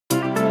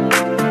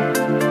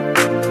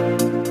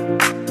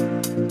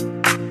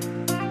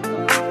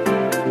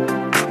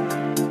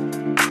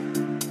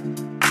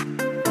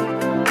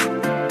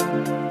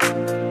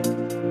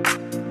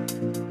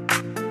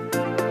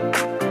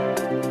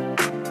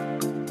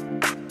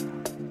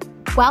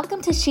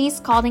Welcome to She's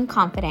Called and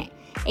Confident,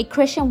 a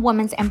Christian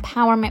women's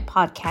empowerment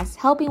podcast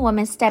helping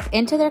women step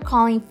into their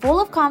calling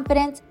full of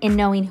confidence in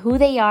knowing who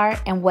they are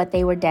and what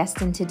they were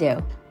destined to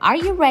do. Are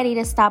you ready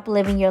to stop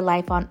living your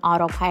life on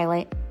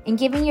autopilot and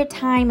giving your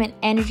time and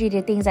energy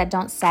to things that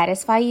don't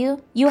satisfy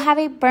you? You have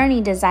a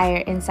burning desire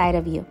inside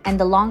of you, and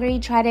the longer you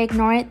try to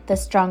ignore it, the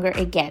stronger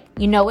it gets.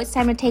 You know it's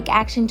time to take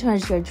action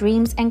towards your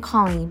dreams and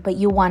calling, but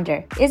you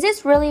wonder, is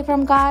this really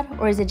from God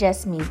or is it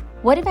just me?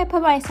 What if I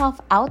put myself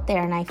out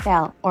there and I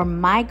fail? Or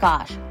my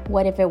gosh,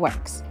 what if it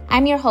works?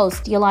 I'm your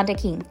host, Yolanda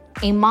King,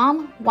 a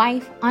mom,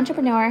 wife,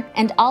 entrepreneur,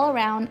 and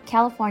all-around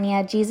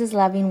California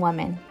Jesus-loving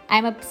woman.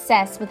 I'm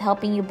obsessed with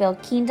helping you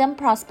build kingdom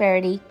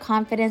prosperity,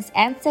 confidence,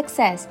 and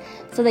success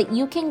so that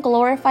you can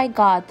glorify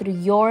God through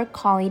your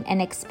calling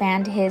and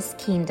expand His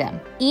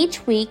kingdom.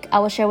 Each week, I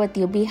will share with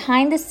you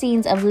behind the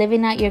scenes of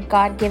living out your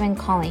God-given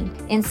calling,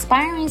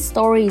 inspiring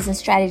stories and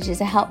strategies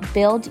to help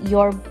build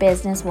your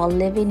business while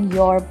living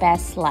your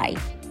best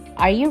life.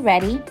 Are you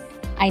ready?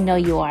 I know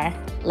you are.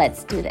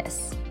 Let's do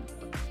this.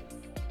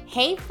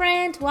 Hey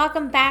friend,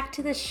 welcome back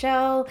to the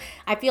show.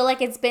 I feel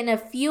like it's been a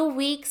few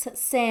weeks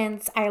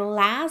since I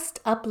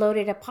last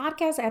uploaded a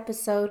podcast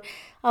episode.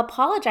 I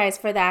apologize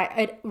for that.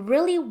 It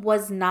really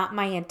was not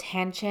my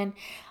intention.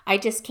 I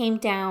just came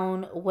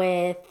down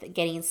with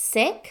getting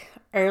sick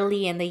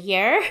early in the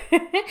year.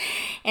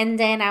 And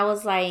then I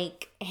was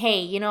like,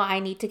 hey, I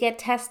need to get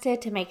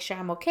tested to make sure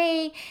I'm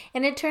okay.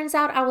 And it turns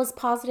out I was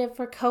positive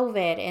for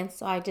COVID. And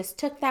so I just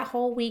took that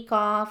whole week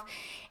off.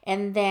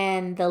 And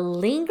then the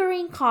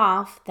lingering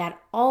cough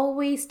that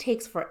always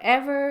takes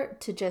forever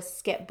to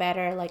just get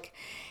better. Like,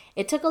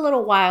 it took a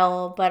little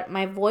while, but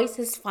my voice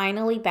is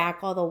finally back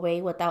all the way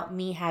without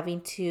me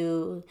having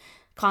to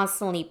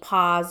constantly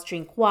pause,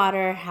 drink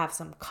water, have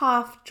some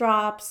cough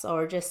drops,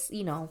 or just,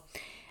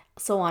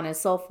 so on and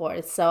so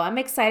forth. So I'm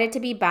excited to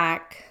be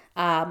back.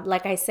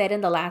 Like I said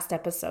in the last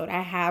episode,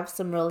 I have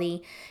some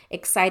really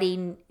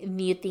exciting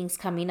new things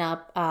coming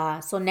up.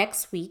 So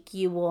next week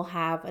you will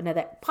have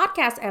another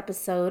podcast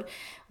episode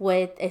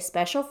with a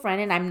special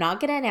friend, and I'm not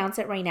going to announce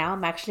it right now.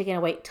 I'm actually going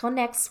to wait till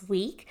next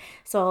week.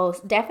 So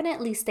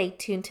definitely stay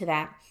tuned to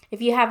that.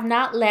 If you have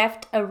not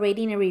left a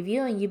rating and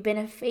review and you've been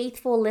a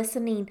faithful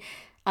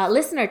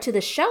listener to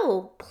the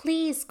show,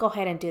 please go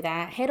ahead and do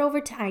that. Head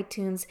over to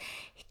iTunes,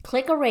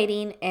 click a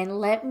rating, and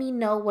let me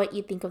know what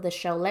you think of the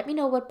show. Let me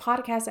know what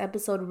podcast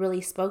episode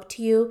really spoke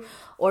to you,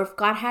 or if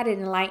God had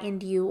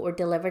enlightened you or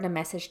delivered a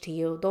message to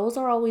you. Those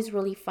are always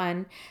really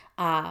fun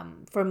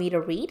for me to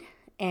read.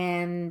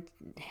 And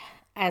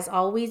as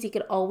always, you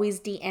could always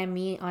DM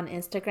me on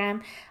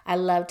Instagram. I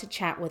love to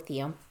chat with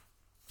you.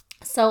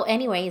 So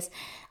anyways,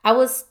 I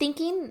was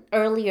thinking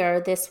earlier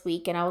this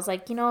week, and I was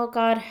like,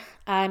 God,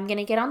 I'm going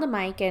to get on the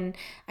mic, and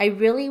I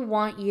really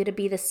want you to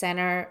be the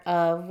center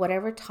of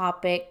whatever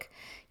topic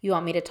you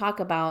want me to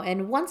talk about.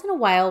 And once in a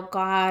while,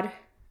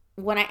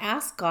 when I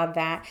ask God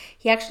that,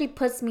 He actually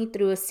puts me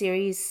through a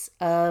series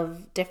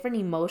of different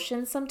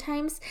emotions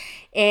sometimes.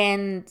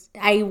 And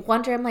I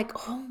wonder, I'm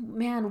like, oh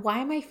man, why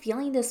am I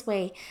feeling this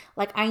way?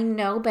 Like, I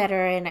know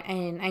better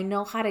and I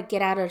know how to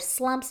get out of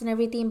slumps and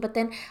everything. But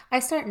then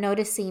I start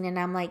noticing, and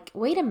I'm like,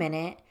 wait a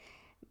minute.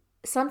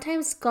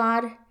 Sometimes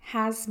God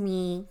has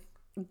me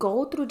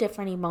go through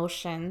different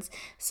emotions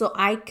so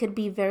I could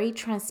be very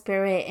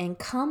transparent and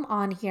come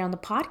on here on the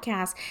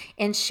podcast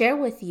and share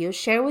with you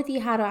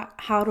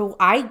how do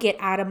I get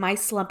out of my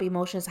slump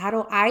emotions? How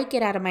do I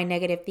get out of my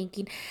negative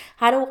thinking?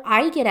 How do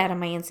I get out of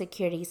my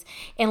insecurities?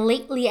 And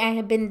lately I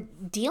have been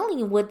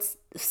dealing with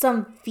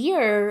some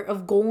fear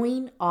of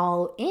going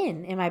all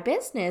in my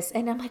business.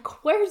 And I'm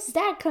like, where's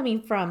that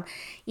coming from?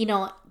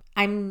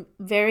 I'm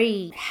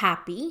very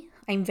happy.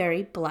 I'm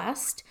very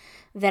blessed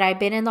that I've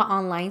been in the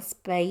online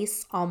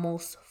space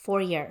almost 4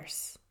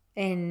 years.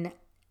 And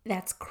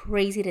that's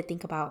crazy to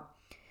think about.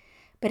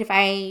 But if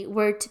I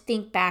were to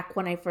think back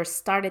when I first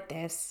started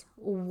this,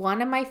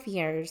 one of my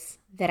fears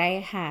that I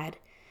had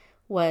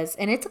was,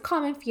 and it's a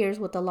common fears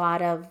with a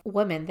lot of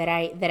women that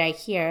I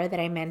hear, that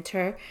I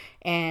mentor,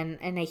 and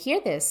I hear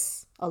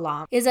this a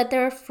lot, is that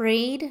they're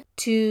afraid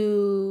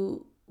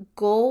to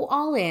go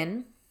all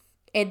in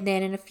and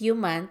then in a few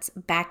months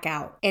back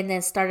out and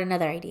then start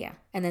another idea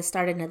and then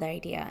start another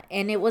idea.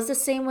 And it was the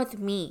same with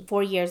me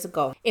 4 years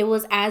ago. It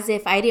was as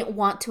if I didn't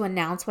want to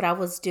announce what I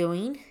was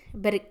doing,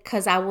 but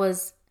because I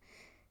was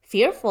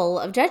fearful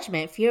of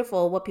judgment,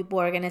 fearful of what people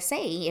are going to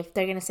say. If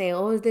they're going to say,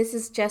 oh, this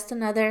is just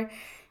another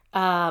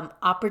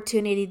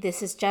opportunity,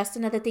 this is just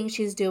another thing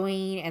she's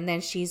doing, and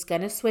then she's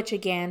going to switch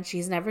again.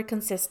 She's never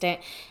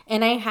consistent.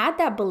 And I had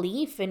that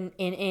belief in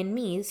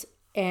me.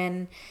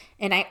 And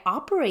I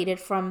operated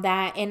from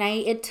that, and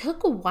it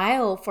took a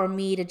while for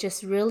me to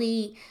just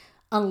really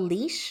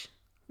unleash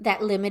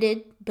that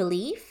limited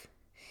belief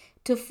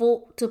to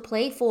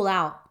play full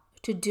out,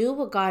 to do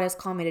what God has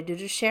called me to do,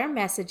 to share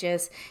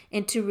messages,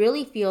 and to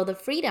really feel the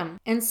freedom.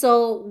 And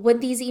so when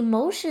these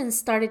emotions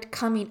started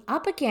coming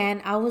up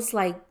again, I was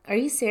like, are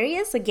you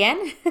serious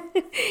again?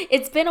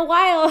 It's been a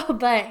while,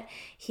 but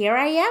here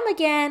I am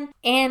again.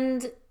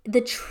 And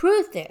the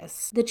truth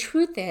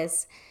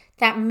is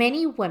that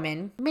many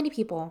women, many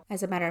people,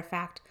 as a matter of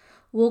fact,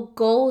 will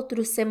go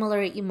through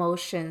similar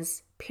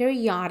emotions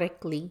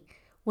periodically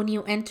when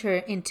you enter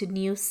into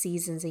new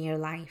seasons in your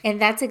life.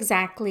 And that's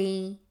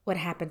exactly what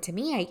happened to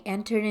me. I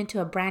entered into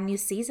a brand new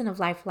season of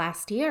life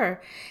last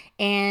year,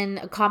 and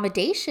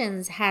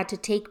accommodations had to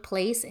take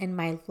place in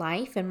my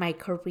life, in my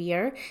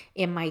career,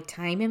 in my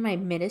time, in my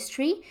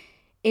ministry,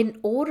 in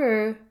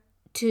order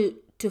to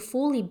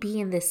fully be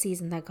in this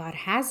season that God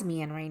has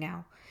me in right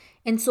now.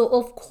 And so,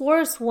 of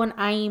course, when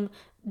I'm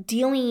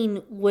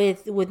dealing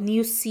with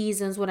new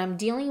seasons, when I'm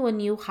dealing with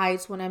new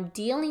heights, when I'm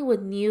dealing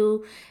with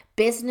new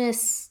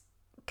business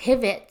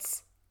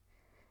pivots,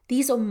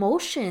 these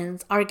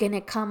emotions are going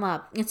to come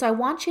up. And so I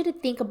want you to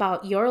think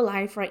about your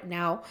life right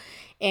now.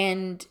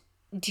 And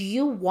do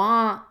you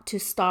want to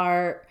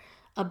start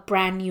a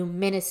brand new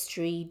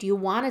ministry? Do you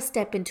want to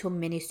step into a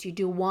ministry?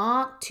 Do you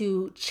want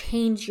to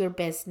change your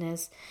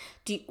business?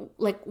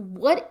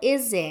 What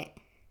is it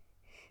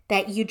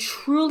that you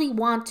truly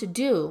want to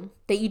do,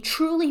 that you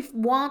truly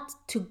want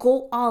to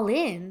go all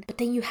in, but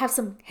then you have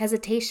some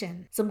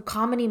hesitation, some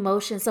common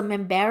emotion, some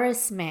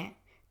embarrassment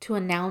to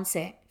announce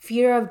it,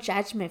 fear of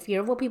judgment, fear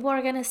of what people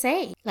are going to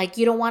say. Like,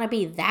 you don't want to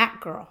be that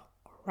girl,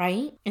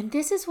 right? And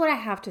this is what I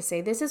have to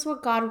say. This is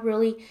what God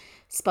really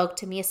spoke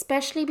to me,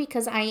 especially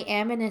because I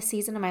am in a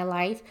season of my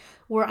life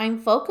where I'm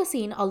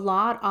focusing a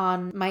lot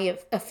on my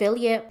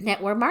affiliate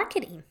network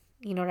marketing.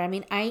 You know what I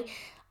mean? I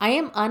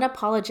am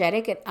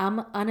unapologetic and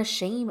I'm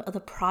unashamed of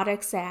the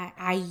products that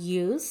I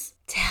use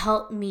to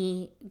help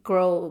me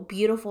grow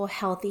beautiful,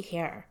 healthy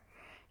hair.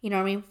 You know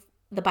what I mean?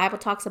 The Bible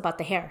talks about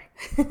the hair.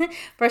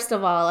 First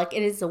of all, like,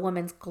 it is a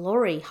woman's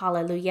glory.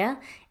 Hallelujah.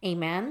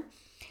 Amen.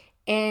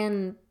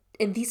 And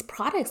these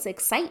products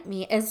excite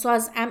me. And so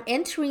as I'm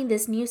entering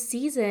this new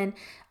season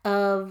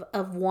of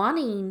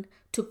wanting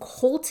to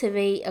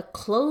cultivate a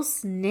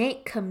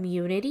close-knit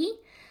community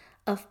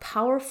of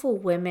powerful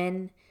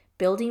women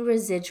building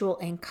residual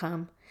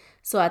income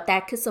so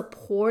that could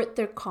support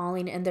their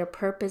calling and their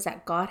purpose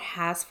that God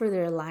has for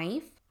their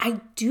life,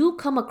 I do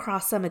come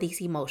across some of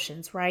these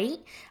emotions, right?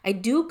 I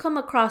do come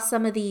across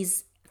some of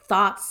these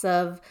thoughts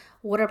of,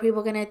 what are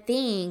people going to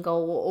think?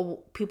 Or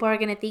people are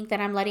going to think that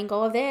I'm letting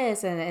go of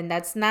this and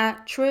that's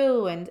not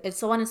true, and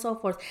so on and so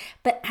forth.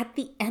 But at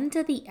the end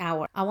of the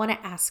hour, I want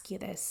to ask you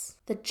this.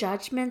 The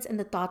judgments and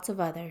the thoughts of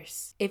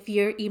others, if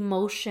your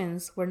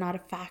emotions were not a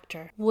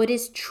factor, what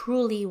is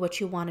truly what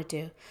you want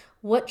to do?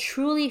 What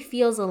truly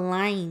feels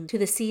aligned to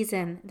the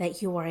season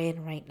that you are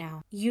in right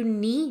now? You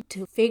need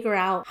to figure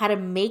out how to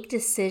make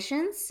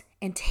decisions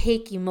and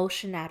take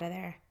emotion out of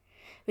there.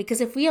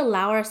 Because if we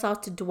allow ourselves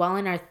to dwell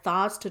in our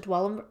thoughts, to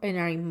dwell in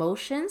our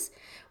emotions,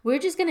 we're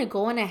just going to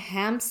go in a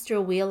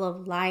hamster wheel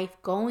of life,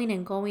 going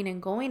and going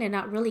and going and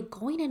not really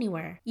going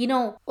anywhere. You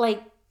know,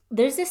 like,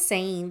 there's this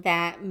saying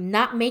that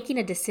not making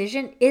a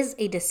decision is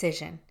a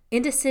decision.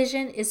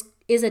 Indecision is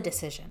a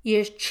decision.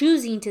 You're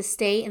choosing to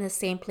stay in the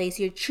same place.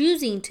 You're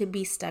choosing to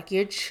be stuck.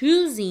 You're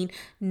choosing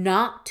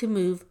not to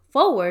move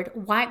forward.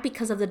 Why?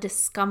 Because of the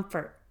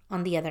discomfort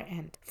on the other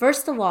end.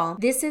 First of all,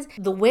 this is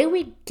the way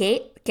we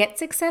get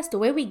success, the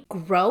way we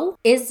grow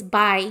is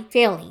by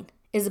failing,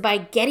 is by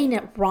getting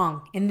it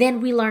wrong. And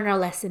then we learn our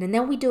lesson, and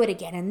then we do it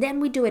again, and then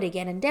we do it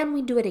again, and then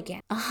we do it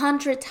again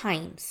 100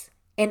 times.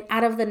 And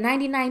out of the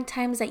 99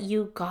 times that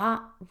you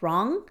got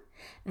wrong,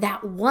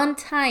 that one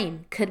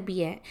time could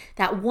be it.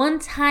 That one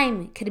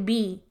time could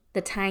be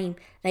the time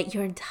that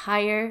your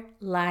entire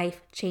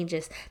life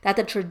changes, that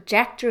the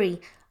trajectory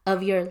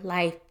of your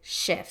life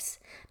shifts.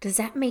 Does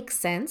that make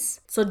sense?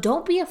 So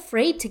don't be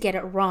afraid to get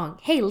it wrong.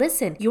 Hey,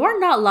 listen, you are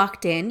not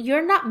locked in.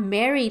 You're not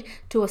married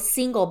to a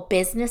single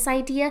business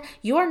idea.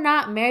 You're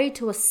not married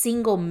to a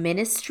single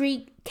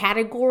ministry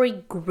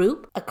category,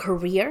 group, a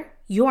career.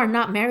 You are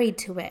not married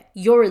to it.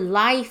 Your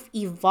life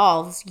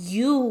evolves.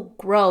 You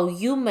grow.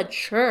 You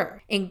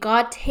mature. And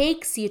God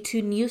takes you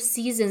to new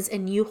seasons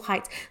and new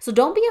heights. So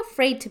don't be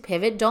afraid to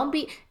pivot.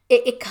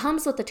 It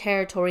comes with the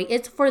territory.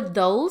 It's for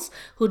those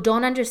who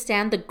don't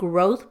understand the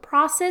growth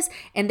process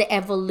and the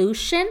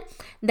evolution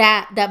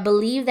that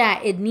believe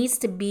that it needs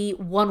to be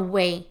one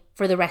way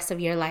for the rest of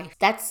your life.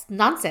 That's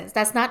nonsense.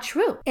 That's not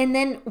true. And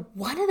then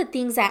one of the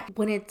things that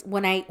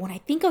when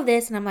I think of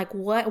this and I'm like,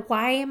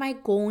 why am I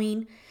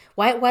going?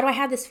 Why do I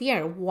have this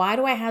fear? Why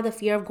do I have the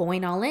fear of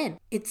going all in?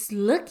 It's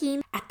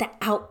looking at the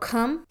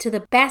outcome to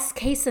the best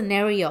case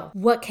scenario.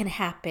 What can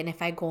happen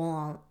if I go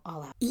all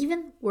out?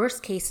 Even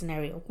worst case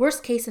scenario.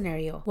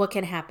 What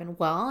can happen?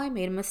 Well, I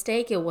made a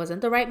mistake. It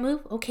wasn't the right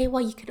move. Okay,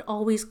 well, you can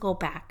always go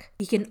back.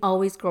 You can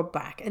always go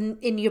back.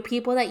 And in your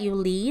people that you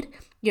lead,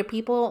 your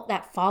people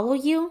that follow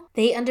you,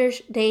 they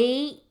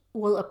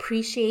will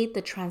appreciate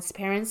the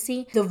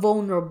transparency, the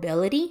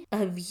vulnerability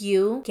of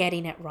you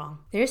getting it wrong.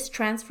 There's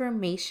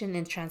transformation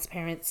in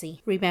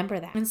transparency. Remember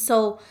that. And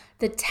so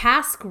the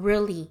task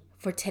really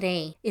for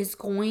today is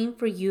going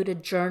for you to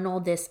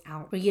journal this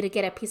out, for you to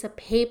get a piece of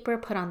paper,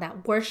 put on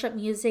that worship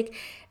music,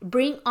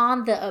 bring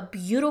on the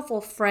beautiful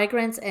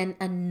fragrance and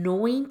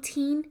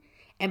anointing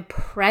and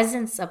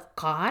presence of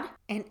God,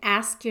 and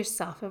ask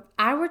yourself, if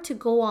I were to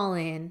go all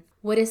in,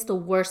 What is the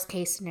worst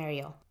case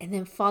scenario? And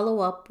then follow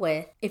up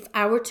with, if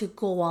I were to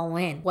go all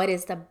in, what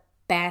is the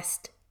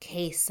best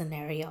case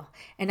scenario?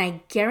 And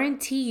I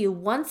guarantee you,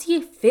 once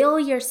you fill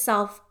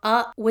yourself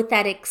up with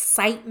that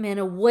excitement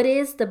of what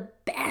is the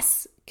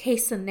best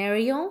case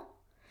scenario,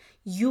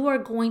 you are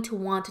going to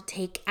want to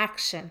take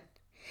action.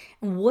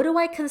 And what do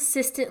I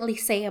consistently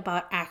say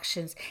about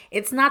actions?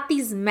 It's not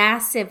these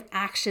massive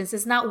actions.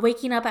 It's not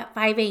waking up at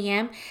 5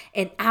 a.m.,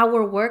 an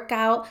hour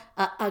workout,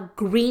 a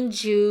green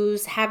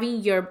juice,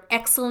 having your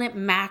excellent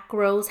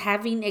macros,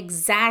 having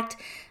exact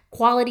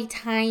quality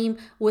time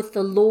with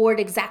the Lord,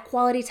 exact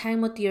quality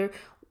time with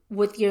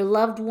your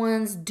loved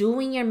ones,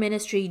 doing your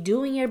ministry,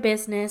 doing your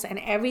business, and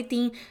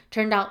everything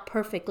turned out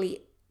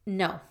perfectly.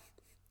 No,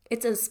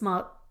 it's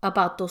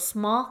about those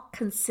small,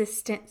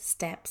 consistent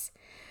steps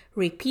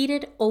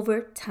repeated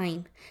over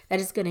time that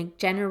is going to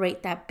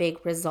generate that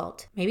big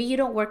result. Maybe you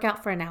don't work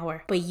out for an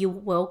hour, but you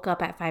woke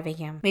up at 5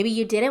 a.m. Maybe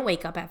you didn't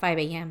wake up at 5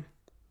 a.m.,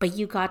 but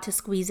you got to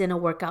squeeze in a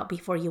workout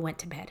before you went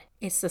to bed.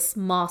 It's the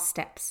small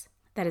steps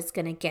that is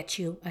going to get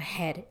you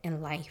ahead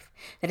in life,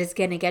 that is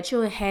going to get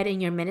you ahead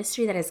in your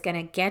ministry, that is going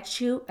to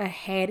get you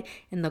ahead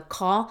in the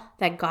call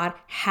that God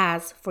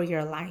has for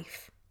your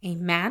life.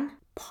 Amen.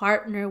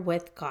 Partner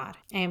with God.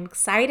 I am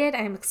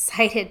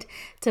excited.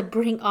 To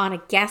bring on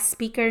a guest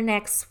speaker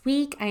next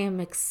week. I am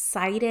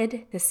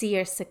excited to see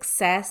your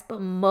success, but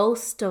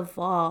most of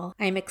all,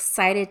 I am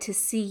excited to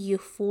see you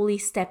fully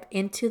step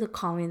into the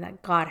calling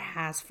that God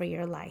has for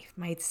your life,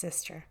 my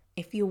sister.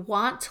 If you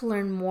want to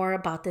learn more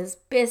about this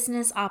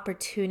business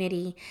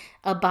opportunity,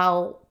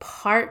 about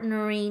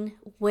partnering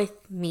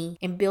with me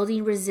and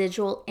building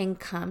residual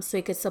income so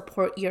it could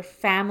support your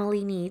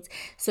family needs,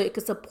 so it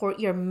could support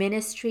your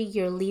ministry,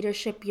 your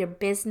leadership, your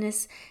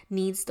business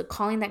needs, the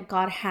calling that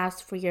God has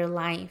for your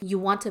life, you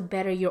want to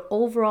better your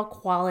overall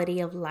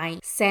quality of life,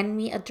 send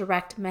me a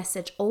direct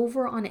message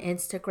over on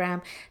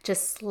Instagram.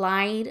 Just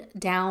slide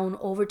down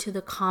over to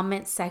the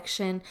comment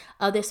section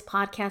of this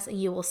podcast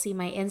and you will see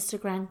my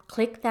Instagram.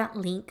 Click that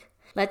link.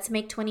 Let's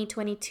make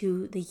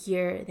 2022 the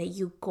year that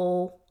you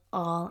go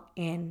all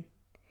in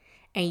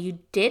and you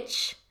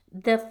ditch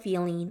the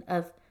feeling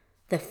of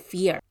the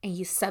fear and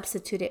you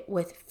substitute it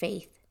with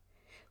faith,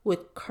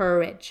 with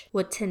courage,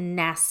 with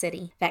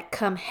tenacity, that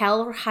come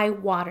hell or high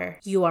water,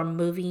 you are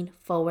moving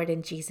forward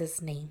in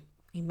Jesus' name.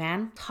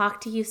 Amen.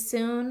 Talk to you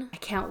soon. I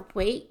can't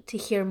wait to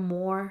hear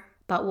more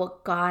about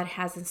what God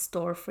has in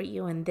store for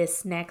you in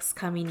this next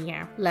coming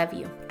year. Love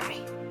you.